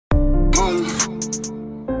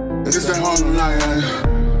that Harlem light.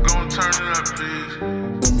 Gon' turn it up, please.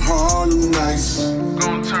 Them Harlem nights.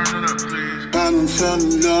 Gon' turn it up, please. I done fell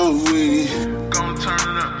in love with it. Gon' turn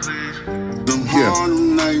it up, please. Them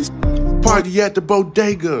Harlem nights. Party at the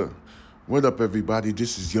bodega. What up, everybody?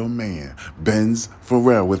 This is your man, Benz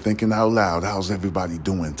Pharrell with Thinking Out Loud. How's everybody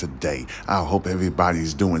doing today? I hope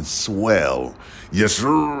everybody's doing swell. Yes,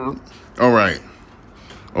 sir. All right.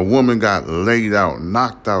 A woman got laid out,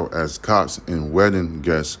 knocked out as cops and wedding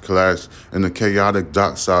guests clashed in a chaotic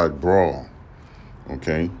dockside brawl.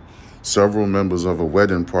 Okay. Several members of a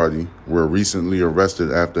wedding party were recently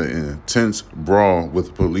arrested after an intense brawl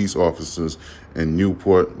with police officers in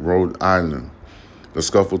Newport, Rhode Island. The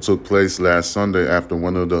scuffle took place last Sunday after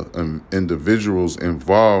one of the individuals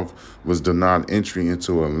involved was denied entry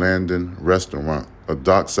into a Landon restaurant, a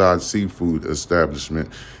dockside seafood establishment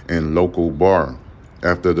and local bar.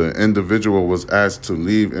 After the individual was asked to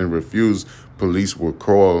leave and refused, police were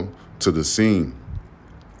called to the scene.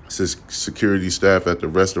 Security staff at the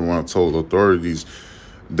restaurant told authorities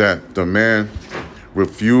that the man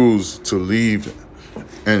refused to leave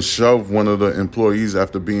and shoved one of the employees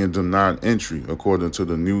after being denied entry, according to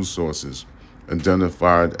the news sources.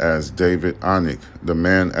 Identified as David Onick, the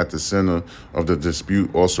man at the center of the dispute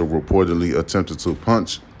also reportedly attempted to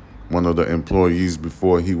punch one of the employees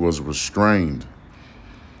before he was restrained.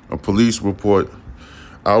 A police report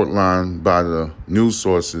outlined by the news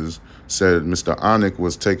sources said Mr. Onick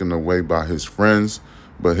was taken away by his friends,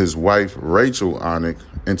 but his wife, Rachel Onick,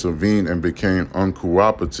 intervened and became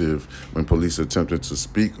uncooperative when police attempted to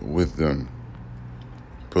speak with them.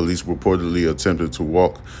 Police reportedly attempted to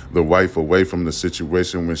walk the wife away from the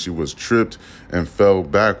situation when she was tripped and fell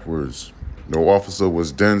backwards. The officer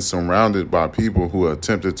was then surrounded by people who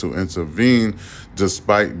attempted to intervene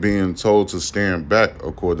despite being told to stand back,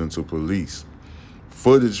 according to police.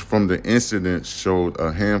 Footage from the incident showed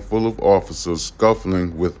a handful of officers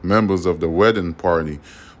scuffling with members of the wedding party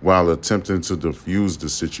while attempting to defuse the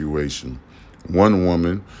situation. One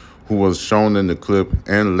woman, who was shown in the clip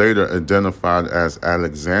and later identified as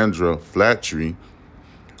Alexandra Flattree,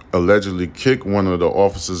 allegedly kicked one of the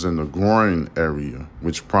officers in the groin area,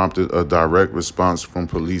 which prompted a direct response from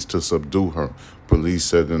police to subdue her, police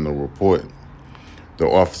said in the report. The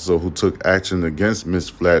officer who took action against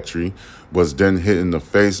Ms. Flattree was then hit in the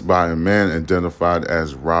face by a man identified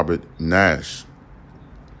as Robert Nash.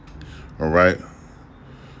 All right.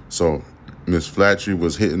 So Ms. Flattree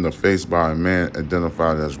was hit in the face by a man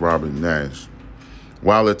identified as Robert Nash.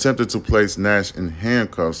 While attempting to place Nash in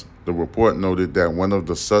handcuffs, the report noted that one of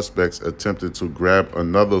the suspects attempted to grab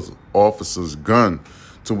another officer's gun,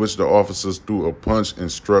 to which the officers threw a punch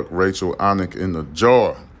and struck Rachel Onick in the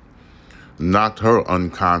jaw, knocked her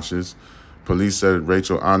unconscious. Police said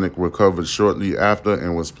Rachel Onick recovered shortly after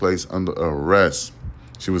and was placed under arrest.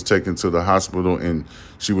 She was taken to the hospital and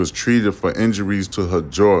she was treated for injuries to her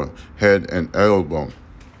jaw, head, and elbow.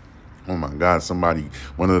 Oh my God,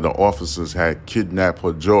 one of the officers had kidnapped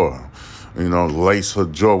her jaw, laced her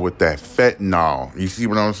jaw with that fentanyl. You see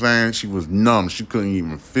what I'm saying? She was numb. She couldn't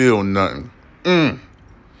even feel nothing.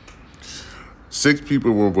 6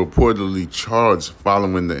 people were reportedly charged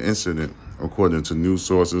following the incident, according to news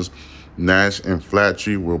sources. Nash and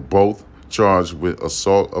Flattree were both charged with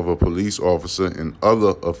assault of a police officer and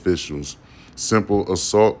other officials, simple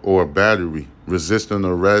assault or battery, resisting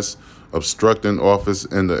arrest, obstructing office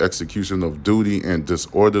in the execution of duty, and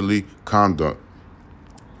disorderly conduct.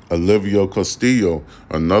 Olivia Castillo,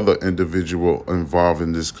 another individual involved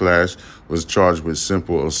in this clash, was charged with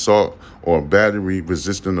simple assault or battery,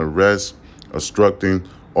 resisting arrest, obstructing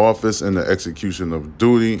office in the execution of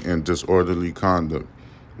duty, and disorderly conduct.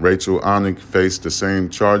 Rachel Onick faced the same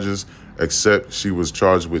charges, except she was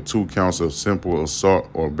charged with 2 counts of simple assault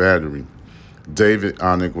or battery. David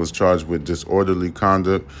Onick was charged with disorderly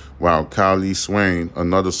conduct, while Kylie Swain,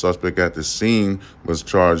 another suspect at the scene, was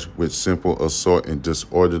charged with simple assault and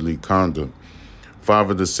disorderly conduct.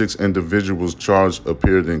 5 of the 6 individuals charged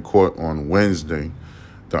appeared in court on Wednesday.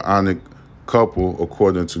 The Onick couple,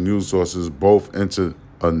 according to news sources, both entered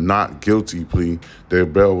a not guilty plea. Their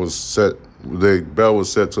bail was set to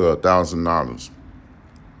 $1,000.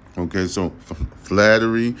 Okay, so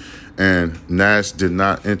Flattery and Nash did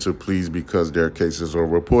not enter pleas because their cases are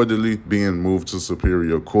reportedly being moved to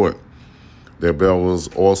Superior Court. Their bail was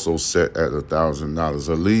also set at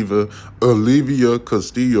 $1,000. Olivia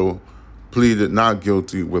Castillo pleaded not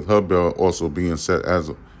guilty, with her bail also being set at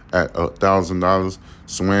 $1,000.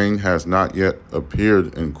 Swain has not yet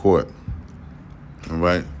appeared in court. All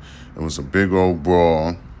right, it was a big old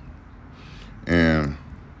brawl, and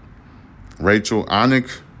Rachel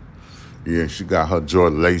Onick, yeah, she got her jaw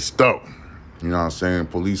laced up. You know what I'm saying?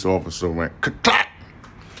 Police officer went clack.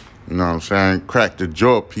 You know what I'm saying? Cracked the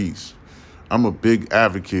jaw piece. I'm a big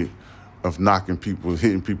advocate of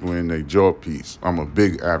hitting people in their jaw piece. I'm a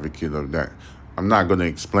big advocate of that. I'm not going to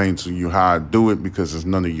explain to you how I do it because it's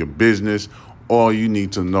none of your business. All you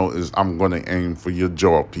need to know is I'm going to aim for your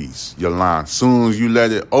jaw piece, your line. Soon as you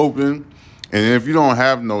let it open, and if you don't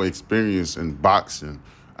have no experience in boxing,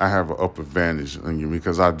 I have an upper advantage on you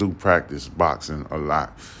because I do practice boxing a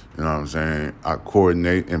lot. You know what I'm saying? I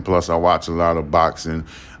coordinate, and plus I watch a lot of boxing.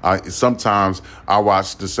 Sometimes I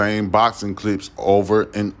watch the same boxing clips over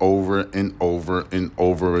and over and over and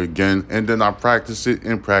over again, and then I practice it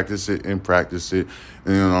and practice it and practice it.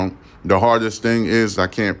 And, you know, the hardest thing is I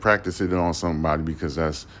can't practice it on somebody because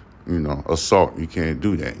that's, assault. You can't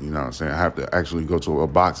do that. You know what I'm saying? I have to actually go to a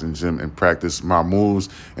boxing gym and practice my moves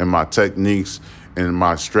and my techniques and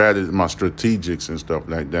my strategics and stuff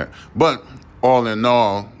like that. But all in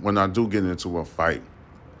all, when I do get into a fight,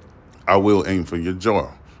 I will aim for your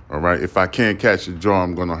jaw. All right. If I can't catch your jaw,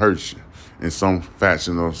 I'm going to hurt you in some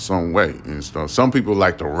fashion or some way and stuff. Some people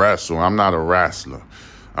like to wrestle. I'm not a wrestler.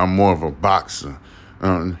 I'm more of a boxer.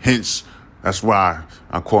 Hence, that's why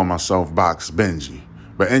I call myself Box Benji.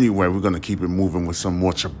 But anyway, we're going to keep it moving with some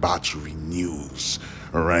more debauchery news.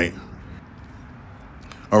 All right.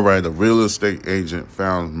 All right. A real estate agent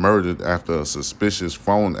found murdered after a suspicious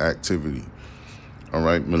phone activity. All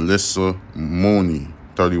right. Melissa Mooney,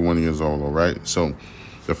 31 years old. All right. So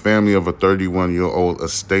the family of a 31-year-old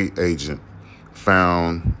estate agent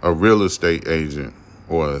found a estate agent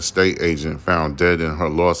found dead in her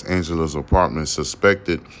Los Angeles apartment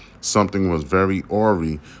suspected something was very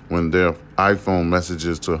awry when their iPhone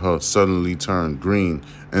messages to her suddenly turned green,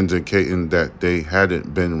 indicating that they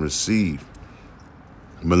hadn't been received.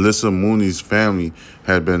 Melissa Mooney's family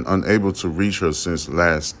had been unable to reach her since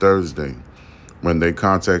last Thursday. When they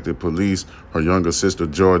contacted police, her younger sister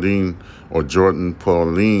Jordan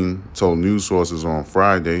Pauline told news sources on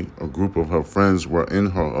Friday a group of her friends were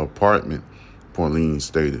in her apartment, Pauline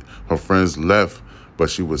stated. Her friends left,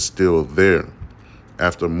 but she was still there.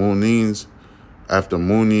 After Mooney's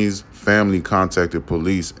family contacted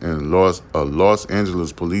police and a Los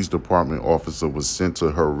Angeles Police Department officer was sent to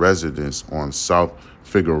her residence on South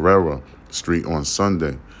Figueroa Street on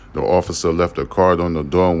Sunday. The officer left a card on the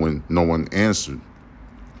door when no one answered.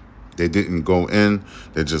 They didn't go in.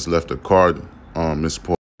 They just left a card, Miss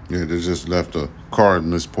Pauline. Yeah, they just left a card,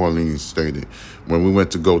 Miss Pauline stated. When we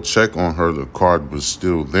went to go check on her, the card was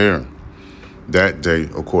still there. That day,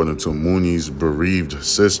 according to Mooney's bereaved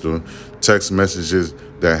sister, text messages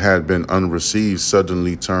that had been unreceived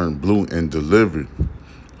suddenly turned blue and delivered.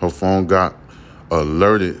 Her phone got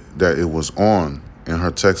alerted that it was on, and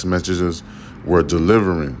her text messages were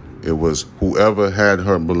delivering. It was whoever had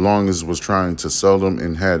her belongings was trying to sell them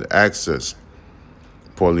and had access,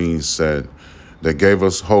 Pauline said. That gave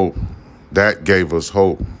us hope.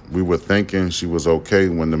 We were thinking she was okay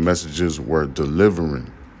when the messages were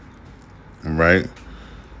delivering. Right?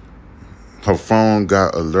 Her phone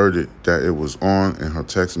got alerted that it was on and her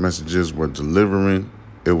text messages were delivering.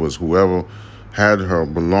 It was whoever had her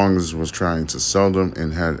belongings was trying to sell them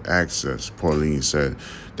and had access, Pauline said.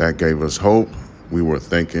 That gave us hope. We were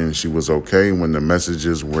thinking she was okay when the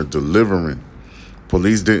messages were delivering.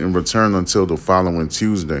 Police didn't return until the following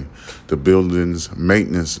Tuesday. The building's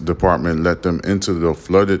maintenance department let them into the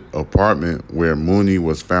flooded apartment where Mooney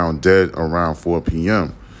was found dead around 4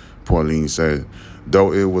 p.m., Pauline said.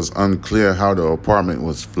 Though it was unclear how the apartment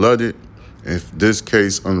was flooded, if this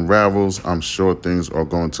case unravels, I'm sure things are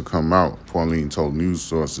going to come out, Pauline told news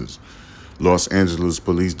sources. Los Angeles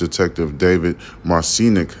Police Detective David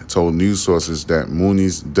Marcinick told news sources that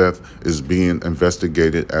Mooney's death is being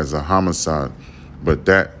investigated as a homicide, but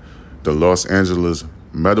that the Los Angeles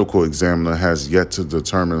medical examiner has yet to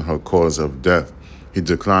determine her cause of death. He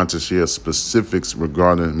declined to share specifics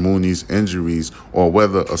regarding Mooney's injuries or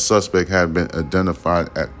whether a suspect had been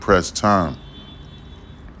identified at press time.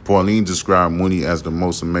 Pauline described Mooney as the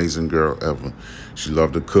most amazing girl ever. She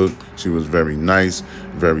loved to cook. She was very nice,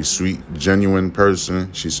 very sweet, genuine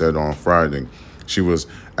person, she said on Friday. She would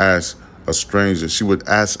ask a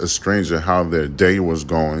stranger how their day was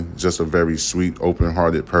going. Just a very sweet,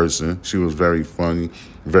 open-hearted person. She was very funny,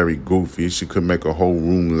 very goofy. She could make a whole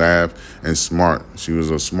room laugh and smart. She was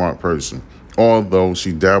a smart person. Although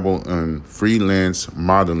she dabbled in freelance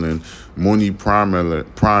modeling, Mooney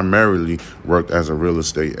primarily worked as a real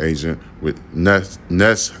estate agent with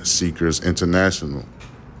Nest Seekers International.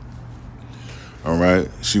 All right.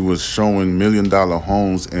 She was showing $1 million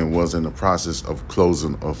homes and was in the process of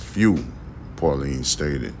closing a few, Pauline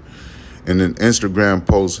stated. In an Instagram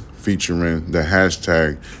post featuring the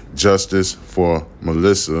hashtag Justice for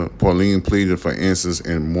Melissa. Pauline pleaded for answers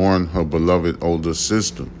and mourned her beloved older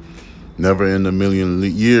sister. Never in a million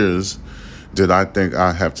years did I think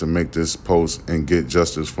I have to make this post and get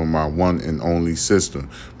justice for my one and only sister.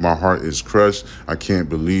 My heart is crushed. I can't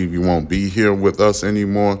believe you won't be here with us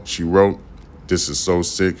anymore, she wrote. This is so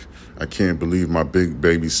sick. I can't believe my big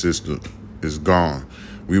baby sister is gone.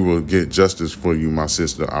 We will get justice for you, my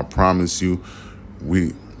sister. I promise you.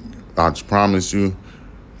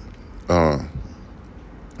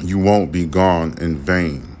 You won't be gone in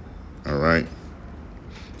vain. All right?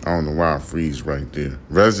 I don't know why I freeze right there.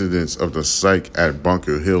 Residents of the Psych at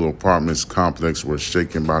Bunker Hill Apartments complex were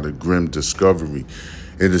shaken by the grim discovery.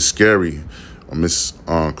 It is scary. Miss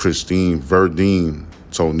Christine Verdine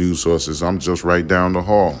told news sources, I'm just right down the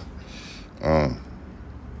hall.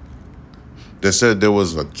 They said there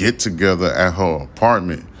was a get-together at her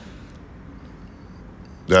apartment.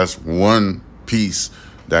 That's one piece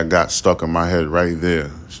that got stuck in my head right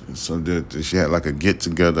there. So that she had like a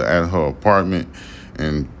get-together at her apartment,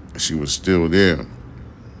 and she was still there.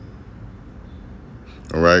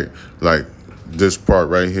 All right? Like this part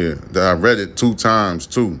right here. I read it 2 times,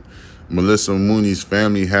 too. Melissa Mooney's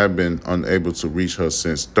family had been unable to reach her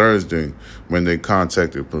since Thursday when they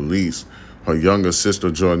contacted police. Her younger sister,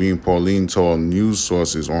 Jordine Pauline, told news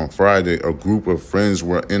sources on Friday a group of friends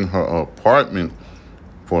were in her apartment.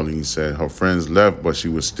 Pauline said her friends left, but she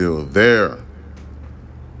was still there.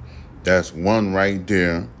 That's one right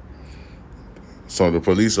there. So the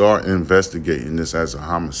police are investigating this as a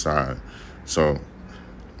homicide. So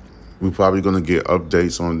we're probably going to get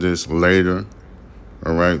updates on this later.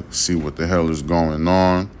 All right, see what the hell is going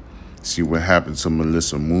on. See what happened to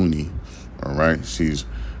Melissa Mooney. All right, she's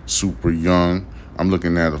super young. I'm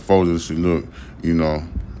looking at the photos. She look,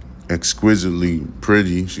 exquisitely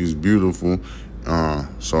pretty. She's beautiful.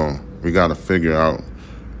 So we got to figure out,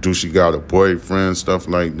 do she got a boyfriend, stuff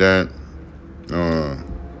like that.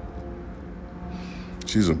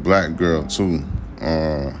 She's a black girl, too.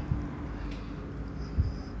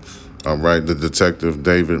 All right, the detective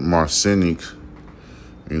David Marcinic,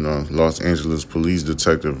 Los Angeles Police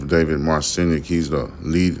Detective David Marcinic, he's the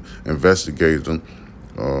lead investigator.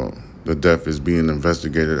 The death is being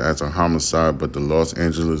investigated as a homicide, but the Los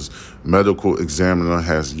Angeles medical examiner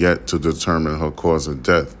has yet to determine her cause of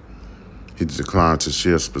death. He declined to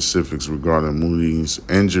share specifics regarding Mooney's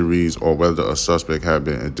injuries or whether a suspect had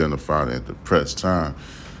been identified at the press time.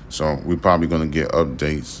 So we're probably going to get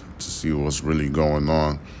updates to see what's really going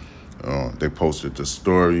on. They posted the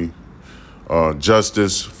story.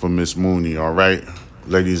 Justice for Miss Mooney, all right?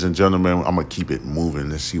 Ladies and gentlemen, I'm going to keep it moving.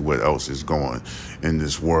 Let's see what else is going in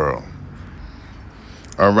this world.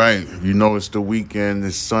 All right, it's the weekend,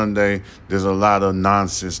 it's Sunday. There's a lot of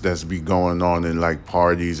nonsense that's be going on in like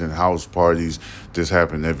parties and house parties. This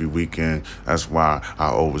happen every weekend. That's why I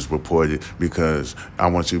always report it, because I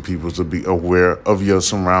want you people to be aware of your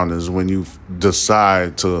surroundings when you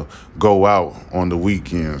decide to go out on the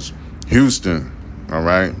weekends. Houston, all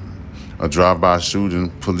right? A drive-by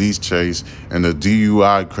shooting, police chase, and a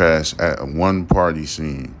DUI crash at one party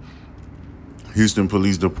scene. Houston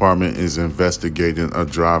Police Department is investigating a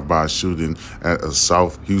drive-by shooting at a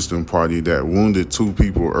South Houston party that wounded 2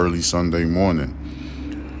 people early Sunday morning.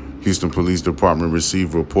 Houston Police Department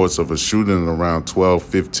received reports of a shooting around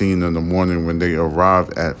 12:15 in the morning. When they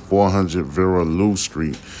arrived at 400 Vera Lou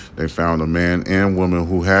Street, they found a man and woman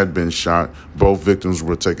who had been shot. Both victims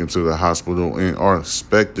were taken to the hospital and are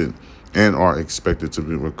expected to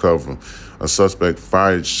be recovered. A suspect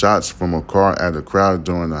fired shots from a car at a crowd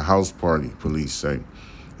during a house party, police say.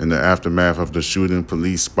 In the aftermath of the shooting,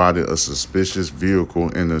 police spotted a suspicious vehicle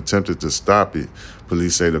and attempted to stop it.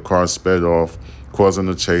 Police say the car sped off, causing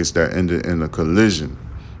a chase that ended in a collision.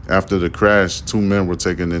 After the crash, 2 men were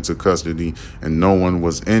taken into custody and no one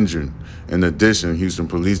was injured. In addition, Houston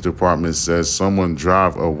Police Department says someone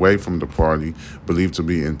drive away from the party, believed to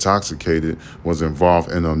be intoxicated, was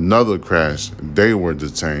involved in another crash. They were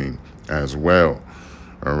detained as well.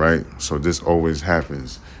 All right, so this always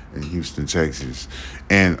happens in Houston, Texas,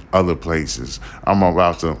 and other places. I'm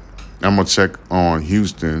gonna check on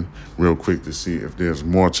Houston real quick to see if there's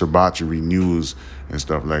more debauchery news and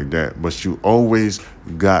stuff like that. But you always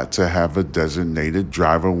got to have a designated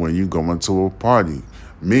driver when you go into a party.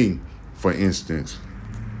 Me, for instance,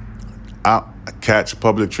 I catch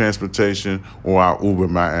public transportation or I Uber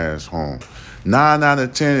my ass home. 9 out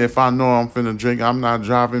of 10, if I know I'm finna drink, I'm not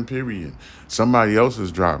driving, period. Somebody else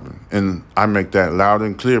is driving. And I make that loud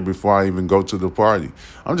and clear before I even go to the party.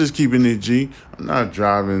 I'm just keeping it G. I'm not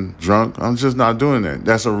driving drunk. I'm just not doing that.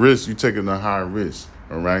 That's a risk. You're taking a high risk.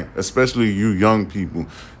 All right, especially you young people,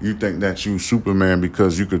 you think that you Superman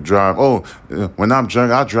because you could drive. Oh, when I'm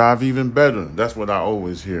drunk, I drive even better. That's what I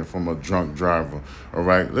always hear from a drunk driver. All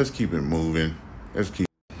right, let's keep it moving. Let's keep.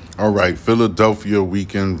 All right, Philadelphia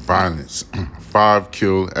weekend violence. 5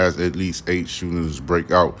 killed as at least 8 shootings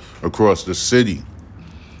break out across the city.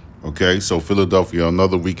 Okay, so Philadelphia,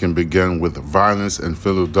 another weekend began with violence in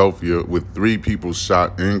Philadelphia with 3 people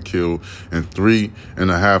shot and killed in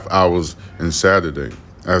 3.5 hours on Saturday.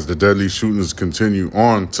 As the deadly shootings continue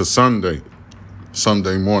on to Sunday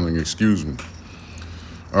morning, excuse me.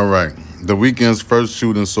 All right, the weekend's first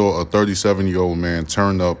shooting saw a 37-year-old man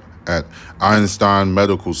turn up at Einstein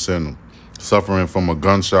Medical Center, suffering from a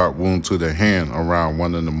gunshot wound to the hand around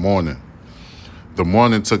 1 a.m. The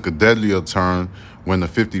morning took a deadlier turn when a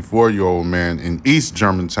 54-year-old man in East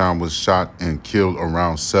Germantown was shot and killed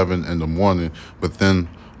around 7 a.m. within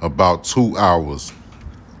about 2 hours.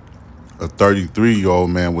 A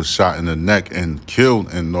 33-year-old man was shot in the neck and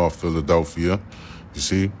killed in North Philadelphia. You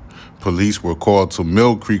see, police were called to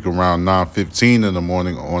Mill Creek around 9:15 in the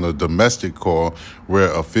morning on a domestic call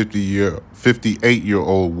where a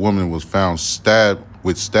 58-year-old woman was found stabbed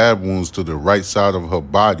with stab wounds to the right side of her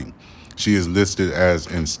body. She is listed as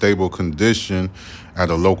in stable condition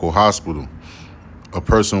at a local hospital. A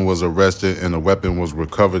person was arrested and a weapon was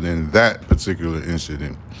recovered in that particular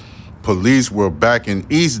incident. Police were back in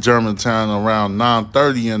East Germantown around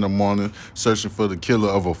 9:30 in the morning, searching for the killer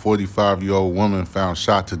of a 45-year-old woman found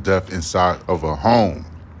shot to death inside of a home.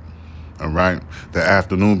 All right. The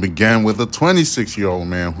afternoon began with a 26-year-old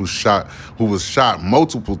man who was shot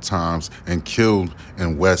multiple times and killed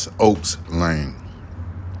in West Oaks Lane.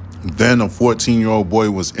 Then a 14-year-old boy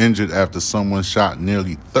was injured after someone shot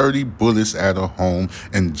nearly 30 bullets at a home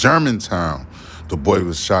in Germantown. The boy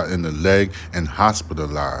was shot in the leg and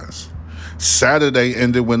hospitalized. Saturday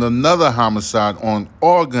ended with another homicide on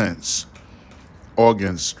Oregon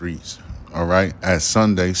streets. All right, as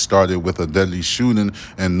Sunday started with a deadly shooting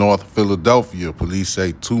in North Philadelphia. Police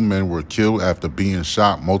say 2 men were killed after being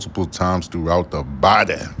shot multiple times throughout the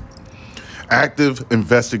body. Active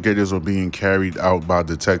investigators are being carried out by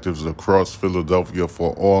detectives across Philadelphia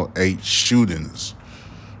for all 8 shootings.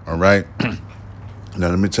 All right. Now,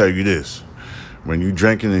 let me tell you this. When you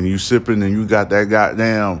drinking and you sipping and you got that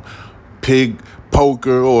goddamn pig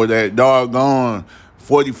poker or that doggone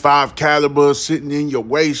 45 caliber sitting in your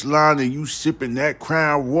waistline and you sipping that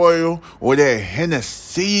Crown Royal or that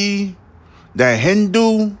Hennessy, that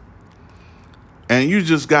Hindu, and you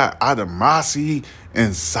just got animosity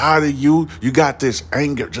inside of you. You got this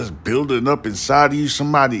anger just building up inside of you.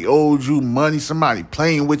 Somebody owed you money. Somebody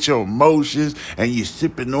playing with your emotions, and you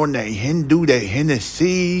sipping on that Hindu, that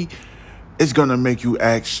Hennessy. It's going to make you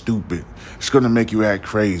act stupid. It's going to make you act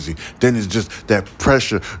crazy. Then it's just that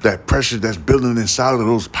pressure that's building inside of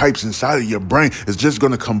those pipes inside of your brain is just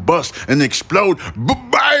going to combust and explode.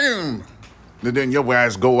 Bam! And then your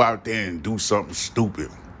ass go out there and do something stupid.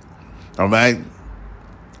 All right?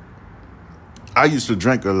 I used to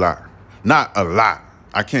drink a lot. Not a lot.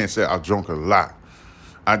 I can't say I drank a lot.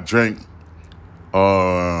 I drank,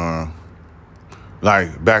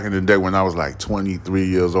 like back in the day when I was like 23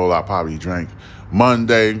 years old, I probably drank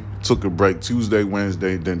Monday, took a break Tuesday,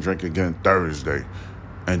 Wednesday, then drink again Thursday.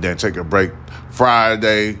 And then take a break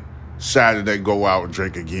Friday, Saturday, go out and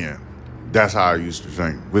drink again. That's how I used to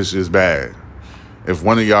drink, which is bad. If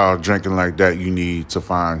one of y'all drinking like that, you need to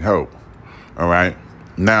find help. All right?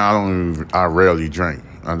 Now I rarely drink.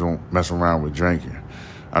 I don't mess around with drinking.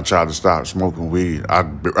 I try to stop smoking weed. I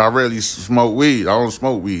rarely smoke weed. I don't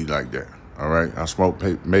smoke weed like that. All right? I smoke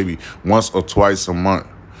maybe once or twice a month.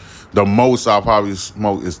 The most I probably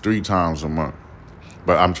smoke is 3 times a month.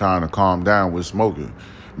 But I'm trying to calm down with smoking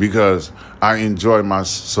because I enjoy my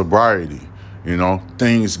sobriety. You know,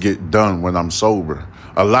 things get done when I'm sober.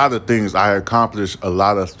 A lot of things, I accomplish a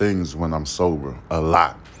lot of things when I'm sober. A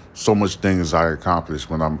lot. So much things I accomplish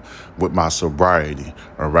when I'm with my sobriety,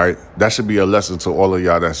 all right? That should be a lesson to all of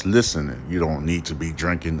y'all that's listening. You don't need to be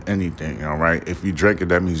drinking anything, all right? If you drink it,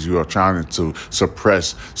 that means you are trying to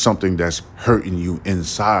suppress something that's hurting you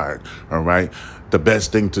inside, all right? The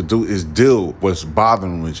best thing to do is deal with what's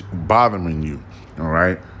bothering you, all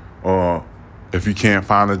right? Or if you can't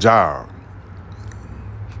find a job,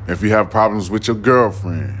 if you have problems with your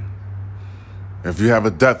girlfriend, if you have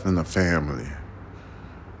a death in the family,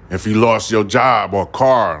 if you lost your job or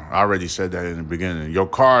car, I already said that in the beginning. Your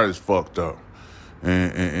car is fucked up,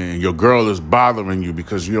 and your girl is bothering you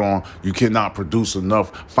because you cannot produce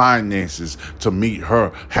enough finances to meet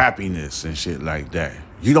her happiness and shit like that.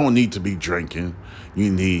 You don't need to be drinking.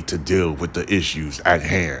 You need to deal with the issues at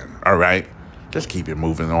hand. All right, Let's keep it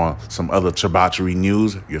moving on. Some other debauchery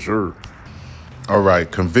news. Yes, sir. All right.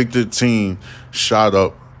 Convicted teen shot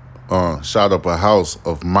up a house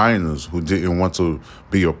of minors who didn't want to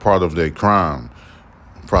be a part of their crime,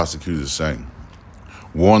 prosecutors say.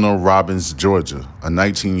 Warner Robins, Georgia, a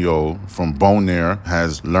 19-year-old from Bonaire,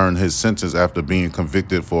 has learned his sentence after being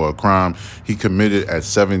convicted for a crime he committed at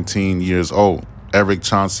 17 years old. Eric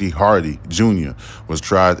Chauncey Hardy, Jr. was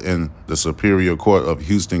tried in the Superior Court of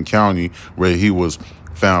Houston County, where he was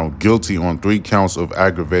found guilty on 3 counts of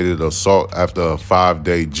aggravated assault after a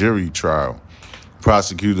 5-day jury trial.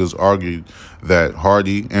 Prosecutors argued that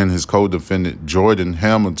Hardy and his co-defendant Jordan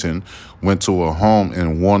Hamilton went to a home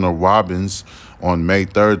in Warner Robins on May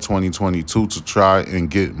 3, 2022 to try and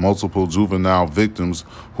get multiple juvenile victims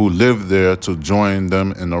who lived there to join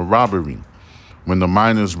them in a robbery. When the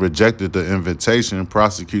minors rejected the invitation,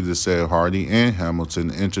 prosecutors said Hardy and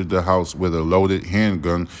Hamilton entered the house with a loaded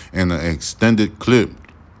handgun and an extended clip.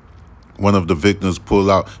 One of the victims pulled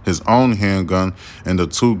out his own handgun, and the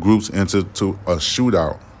 2 groups entered into a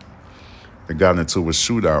shootout. They got into a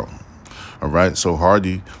shootout. All right, so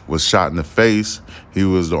Hardy was shot in the face. He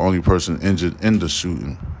was the only person injured in the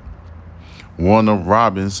shooting. Warner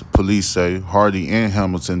Robins police say Hardy and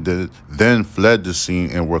Hamilton then fled the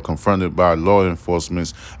scene and were confronted by law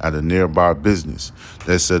enforcement at a nearby business.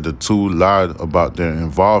 They said the 2 lied about their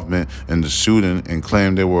involvement in the shooting and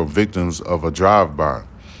claimed they were victims of a drive-by.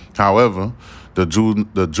 However, the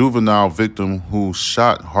juvenile victim who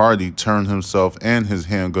shot Hardy turned himself and his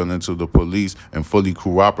handgun into the police and fully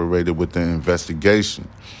cooperated with the investigation.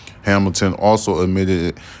 Hamilton also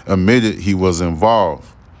admitted he was involved,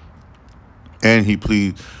 and he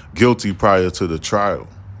pleaded guilty prior to the trial.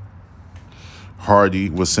 Hardy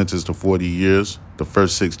was sentenced to 40 years. The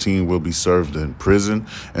first 16 will be served in prison,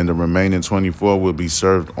 and the remaining 24 will be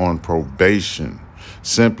served on probation.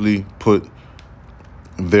 Simply put,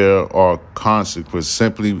 there are consequences.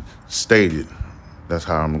 Simply stated, that's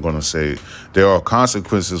how I'm going to say it. There are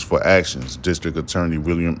consequences for actions, District Attorney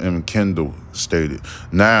William M. Kendall stated.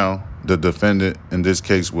 Now, the defendant in this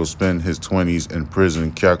case will spend his 20s in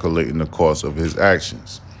prison calculating the cost of his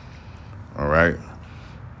actions. All right.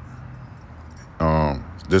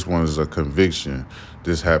 This one is a conviction.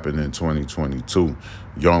 This happened in 2022.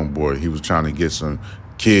 Young boy, he was trying to get some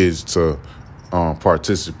kids to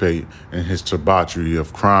participate in his debauchery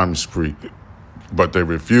of crime spree, but they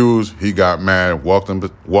refused. He got mad, walked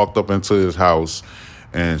up into his house,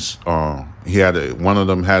 and one of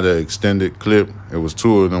them had an extended clip. It was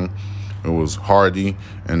 2 of them. It was Hardy,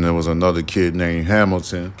 and there was another kid named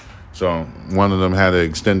Hamilton. So one of them had an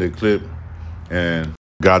extended clip and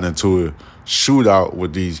got into a shootout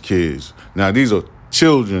with these kids. Now, these are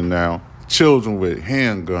children with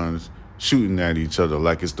handguns shooting at each other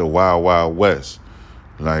like it's the Wild Wild West.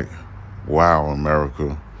 Like, wow,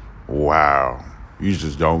 America. Wow. You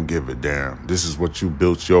just don't give a damn. This is what you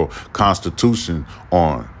built your Constitution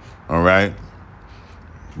on, all right?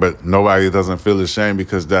 But nobody doesn't feel ashamed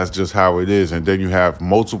because that's just how it is. And then you have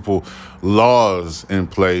multiple laws in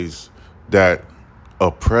place that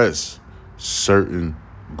oppress certain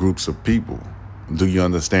groups of people. Do you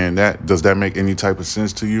understand that? Does that make any type of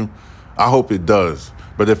sense to you? I hope it does.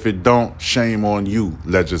 But if it don't, shame on you,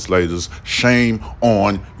 legislators. Shame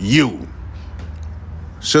on you.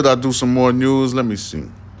 Should I do some more news? Let me see.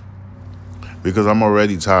 Because I'm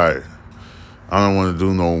already tired. I don't want to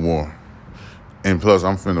do no more. And plus,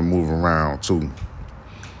 I'm finna move around, too.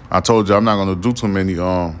 I told you I'm not going to do too many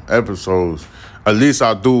episodes. At least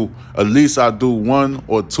I do 1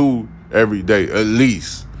 or 2 every day, at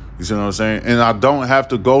least. You see what I'm saying? And I don't have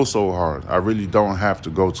to go so hard. I really don't have to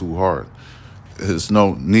go too hard. There's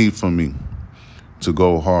no need for me to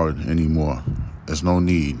go hard anymore. There's no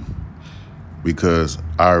need. Because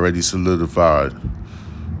I already solidified.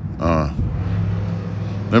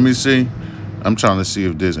 Let me see. I'm trying to see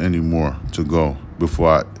if there's any more to go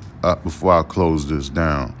before I close this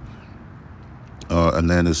down.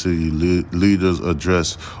 Atlanta City leaders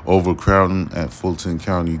address overcrowding at Fulton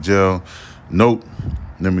County Jail. Nope.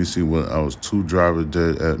 Let me see what else. 2 drivers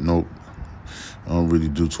dead at nope. I don't really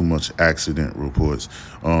do too much accident reports.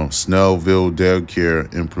 Snellville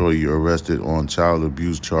daycare employee arrested on child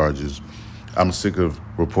abuse charges. I'm sick of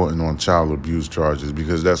reporting on child abuse charges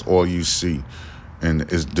because that's all you see. And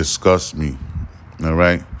it disgusts me. All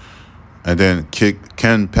right? And then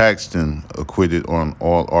Ken Paxton acquitted on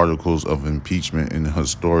all articles of impeachment in a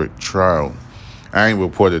historic trial. I ain't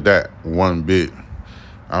reported that one bit.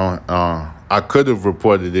 I could have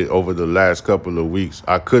reported it over the last couple of weeks.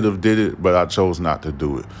 I could have did it, but I chose not to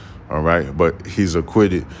do it. All right? But he's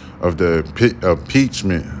acquitted of the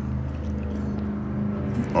impeachment.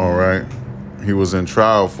 All right? he was in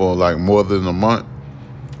trial for like more than a month.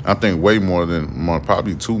 I think way more than a month,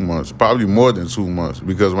 probably 2 months, probably more than 2 months,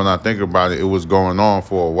 because when I think about it, it was going on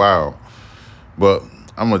for a while. But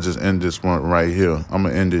I'm going to just end this one right here. I'm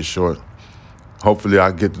going to end it short. Hopefully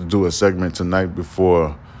I get to do a segment tonight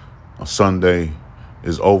before Sunday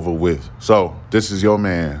is over with. So this is your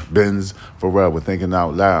man, Benz Forever, Thinking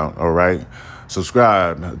Out Loud, all right?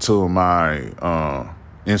 Subscribe to my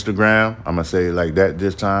Instagram. I'm going to say it like that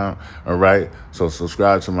this time, all right? So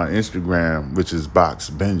subscribe to my Instagram, which is Box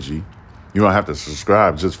Benji. You don't have to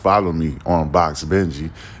subscribe. Just follow me on Box Benji.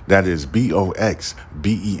 That is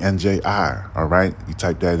BoxBenji, all right? You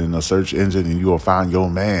type that in the search engine and you will find your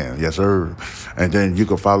man. Yes, sir. And then you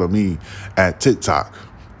can follow me at TikTok.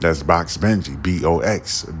 That's Box Benji,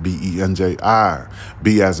 BoxBenji.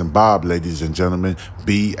 B as in Bob, ladies and gentlemen.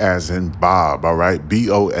 B as in Bob, all right?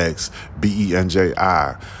 BoxBenji.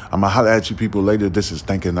 I'm going to holler at you people later. This is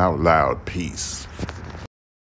Thinking Out Loud. Peace.